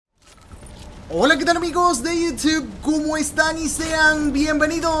Hola, ¿qué tal amigos de YouTube? ¿Cómo están? Y sean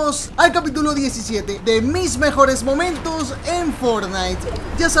bienvenidos al capítulo 17 de mis mejores momentos en Fortnite.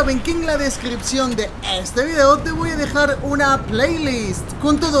 Ya saben que en la descripción de este video te voy a dejar una playlist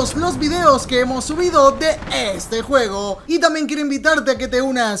con todos los videos que hemos subido de este juego. Y también quiero invitarte a que te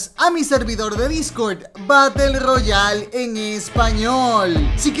unas a mi servidor de Discord Battle Royale en español.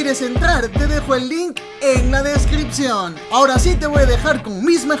 Si quieres entrar, te dejo el link en la descripción. Ahora sí te voy a dejar con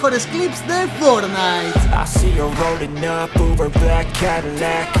mis mejores clips de Fortnite. I see her rolling up, Uber black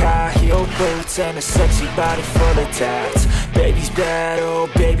Cadillac, high heel boots and a sexy body full of tats. Baby's bad, oh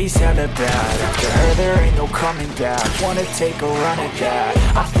baby's hella bad. After her there ain't no coming back. Wanna take a run at that.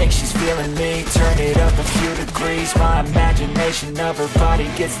 I think she's feeling me. Turn it up a few degrees. My imagination of her body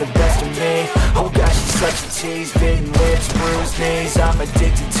gets the best of me. Oh gosh, she's such a tease. Bitten lips, bruised knees. I'm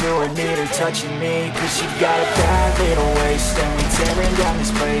addicted to her, need her touching me. Cause she got a bad little waist. And we tearing down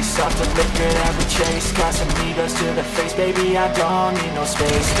this place. Off the liquor that we chase. Got some egos to the face. Baby, I don't need no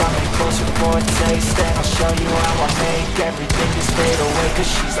space. Coming closer for a taste. And I'll show you how I make everything just fade away. Cause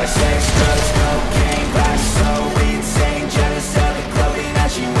she's like sex, drugs, cocaine. Life so insane. Jealous of the clothing that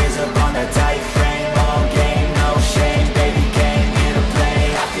she wears up on a tight frame. All game, no shame. Baby came here to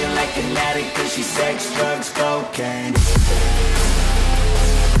play. I feel like an addict cause she's sex, drugs, cocaine.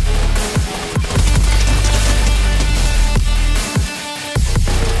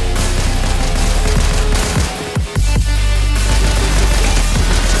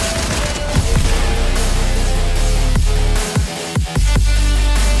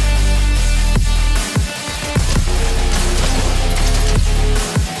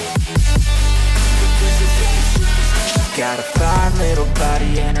 Got a fine little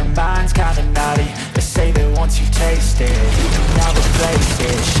body and her mind's kinda naughty. They say that once you taste it, you can now replace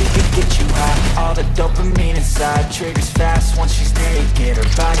it. She can get you high, all the dopamine inside triggers fast once she's naked. Her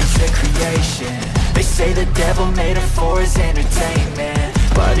body's a creation. They say the devil made her for his entertainment,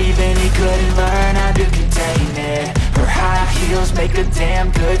 but even he couldn't learn how to contain it. Her high heels make a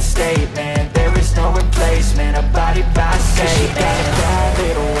damn good statement. There is no replacement, a body by Satan. She got a bad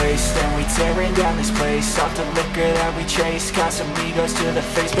little waist and we tearing down this place. Off the liquor that we chase. Got some egos to the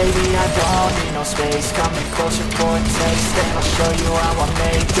face. Baby, I don't need no space. Coming closer for a taste. And I'll show you how I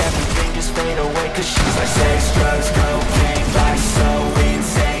make everything just fade away. Cause she's like sex, drugs, cocaine. Life so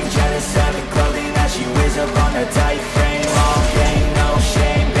insane. Jealous of the clothing that she wears up on a tight frame. All game, no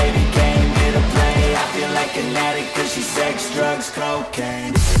shame. Baby came here to play. I feel like an addict cause she's sex, drugs,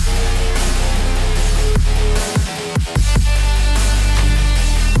 cocaine.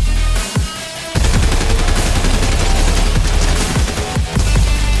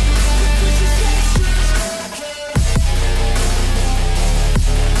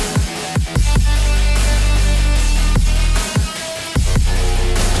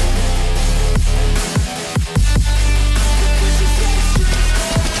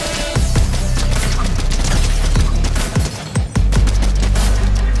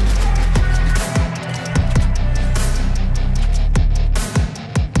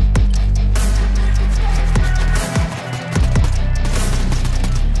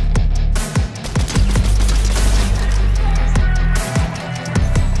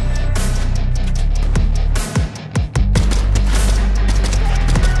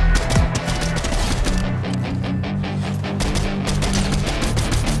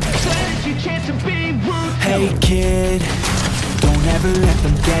 Hey kid, don't ever let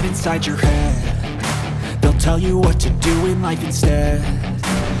them get inside your head. They'll tell you what to do in life instead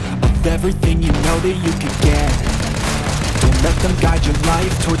of everything you know that you could get. Don't let them guide your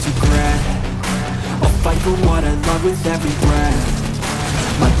life towards regret. I'll fight for what I love with every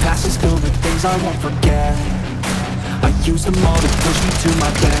breath. My past is filled with things I won't forget. I use them all to push me to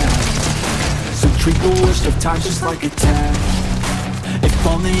my best. So treat the worst of times just like a test. If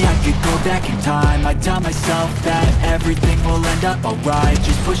only I could go back in time, I'd tell myself that everything will end up alright.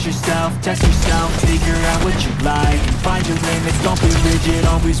 Just push yourself, test yourself, figure out what you like, and find your limits, don't be rigid,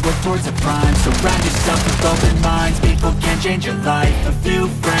 always work towards a prime. Surround yourself with open minds, people can change your life. A few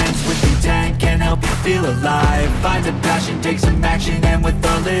friends with intent can help you feel alive. Find a passion, take some action, and with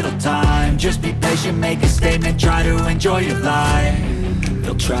a little time, just be patient, make a statement, try to enjoy your life.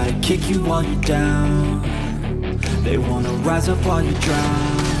 They'll try to kick you while you're down. They wanna rise up while you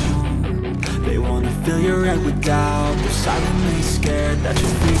drown. They wanna fill your head with doubt. They're silently scared that you'll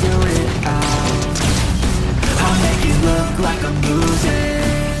figure it out. I'll make it look like I'm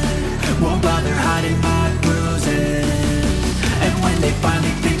losing. Won't bother hiding my bruises. And when they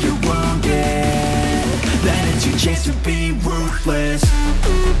finally think you're wounded, then it's your chance to be ruthless.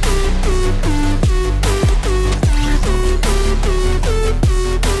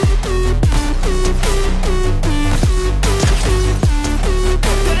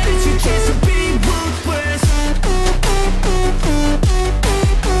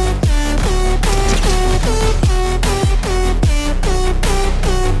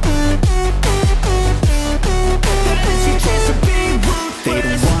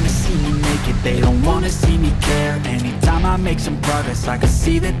 I can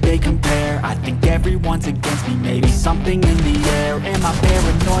see that they compare. I think everyone's against me, maybe something in the air. Am I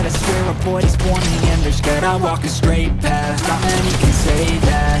paranoid? I swear a voice warning and they're scared. I walk a straight path, not many can say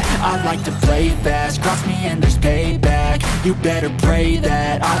that. I like to play fast, cross me and there's payback. You better pray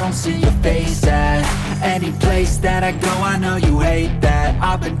that I don't see your face at any place that I go. I know you hate that.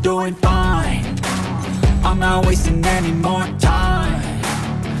 I've been doing fine, I'm not wasting any more time.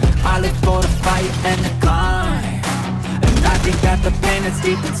 I live for the fight and the climb, and I think that the pain that's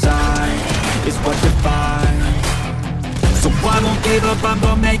deep inside is what defines. So I won't give up, I'm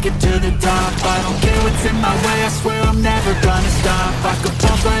gonna make it to the top. I don't care what's in my way, I swear I'm never gonna stop. I could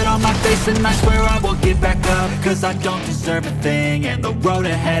fall right on my face and I swear I won't get back up, cause I don't deserve a thing and the road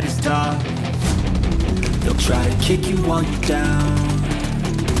ahead is tough. They'll try to kick you while you're down,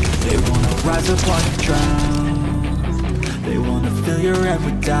 they wanna rise up while you drown. They wanna fill your head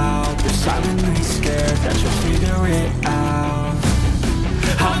with doubt, they're silently scared that you'll figure it out.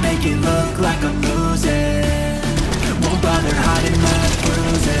 I'll make it look like I'm losing, won't bother hiding my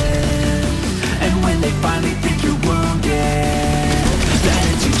bruises. And when they finally think you're wounded, then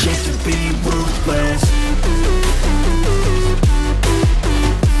it's your chance to be ruthless.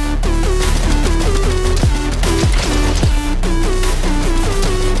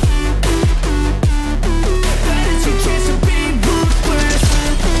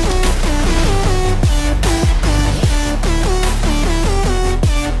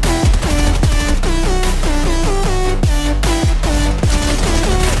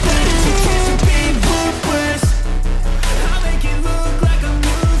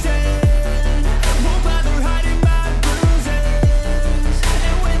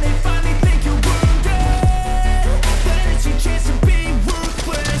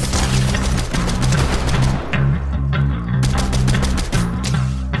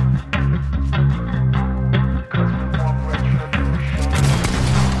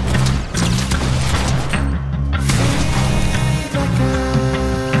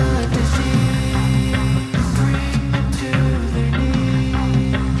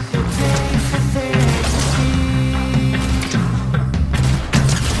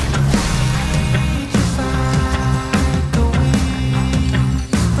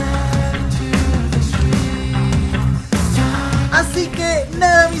 Así que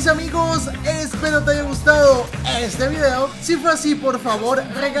nada, mis amigos, espero te haya gustado este video. Si fue así, por favor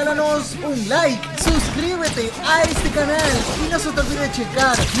regálanos un like, suscríbete a este canal y no se te olvide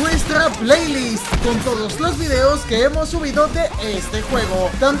checar nuestra playlist con todos los videos que hemos subido de este juego.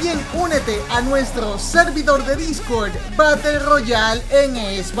 También únete a nuestro servidor de Discord Battle Royale en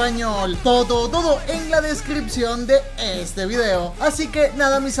español. Todo en la descripción de este video. Así que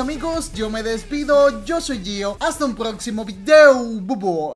nada, mis amigos, yo me despido, yo soy Gio, hasta un próximo video. Bubu.